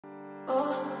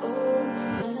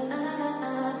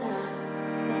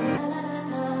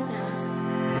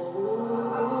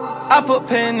I put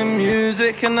pain in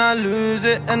music and I lose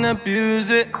it and abuse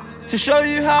it to show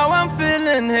you how I'm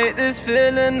feeling. Hate this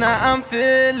feeling that I'm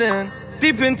feeling.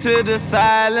 Deep into the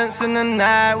silence in the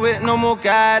night with no more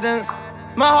guidance.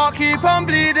 My heart keep on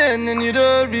bleeding and you're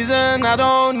the reason I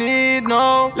don't need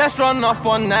no. Let's run off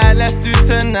one night, let's do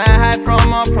tonight, hide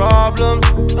from our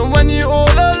problems. And when you're all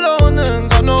alone and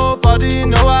got nobody,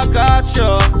 know I got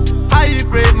you. How you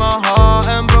break my heart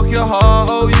and broke your heart,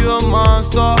 oh you a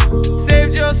monster.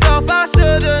 Saved yourself, I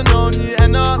should've known you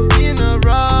end up being a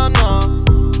runner.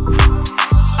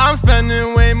 I'm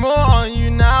spending way more on you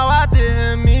now, I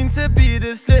didn't mean to be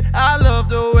this lit. I love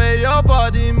the way your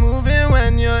body moving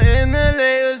when you're in the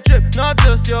latest drip. Not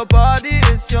just your body,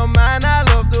 it's your mind. I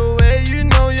love the way you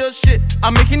know your shit.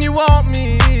 I'm making you want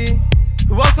me.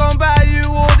 Who else gon' buy you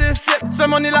all this drip?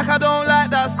 Spend money like I don't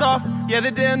like that stuff. Yeah,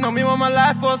 they didn't know me when my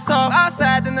life was tough.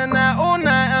 Outside in the night, all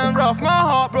night and rough. My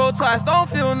heart broke twice, don't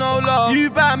feel no love. You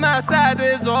by my side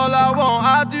is all I want.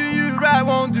 I'll do you right,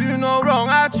 won't do no wrong.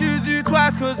 I choose you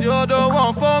twice cause you're the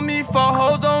one for me, for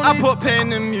hoes don't need. I put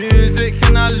pain in music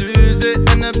and I lose it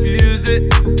and abuse it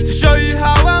to show you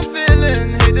how I'm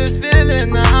feeling. Hate this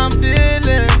feeling that I'm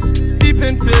feeling. Deep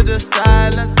into the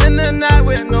silence in the night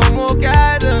with no more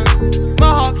guidance. My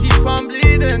heart keep on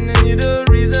bleeding and you're the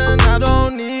reason I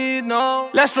don't need no.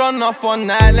 Let's run off one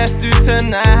night, let's do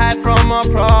tonight, hide from our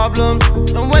problems.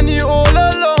 And when you're all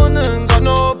alone and got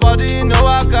nobody, know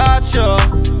I got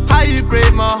you. How you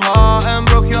break my heart and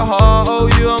broke your heart, oh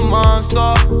you a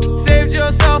monster. Saved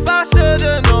yourself, I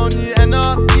should've known you end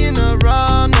up being a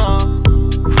runner.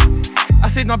 I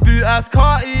saved my boot ass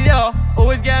Cartier.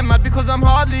 Always getting mad because I'm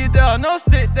hardly there. No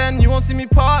stick then, you won't see me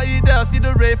party there. See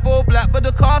the RAVE all black but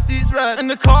the car seat's red and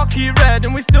the car key red.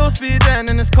 And we still speeding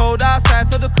and it's cold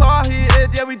outside so the car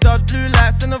heated. Yeah, we dodge blue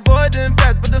lights and avoiding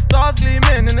feds, but the stars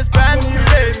gleaming and it's brand new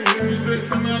RAVE.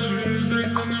 Music and I lose it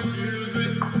and abuse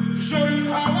it to show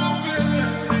you how I'm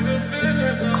feeling. Hate this feeling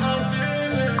that I'm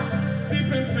feeling.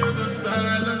 Deep into the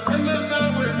silence in the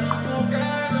night with no more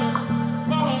guidance.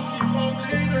 My heart keep on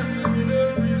bleeding and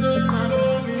you're the reason I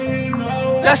don't need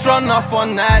no. Let's run off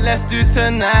one night, let's do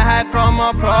tonight, hide from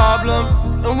our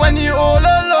problem. And when you're all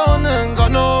alone and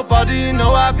got nobody,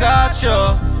 know I got you.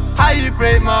 How you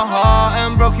break my heart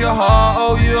and broke your heart,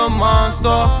 oh you a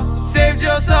monster. Saved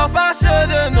yourself, I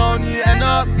should've known you end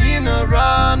up being a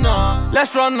runner.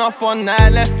 Let's run off one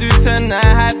night, let's do tonight,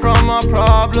 hide from our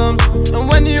problems. And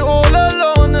when you're all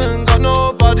alone and got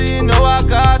nobody, know I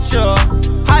got you.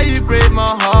 How you break my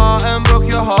heart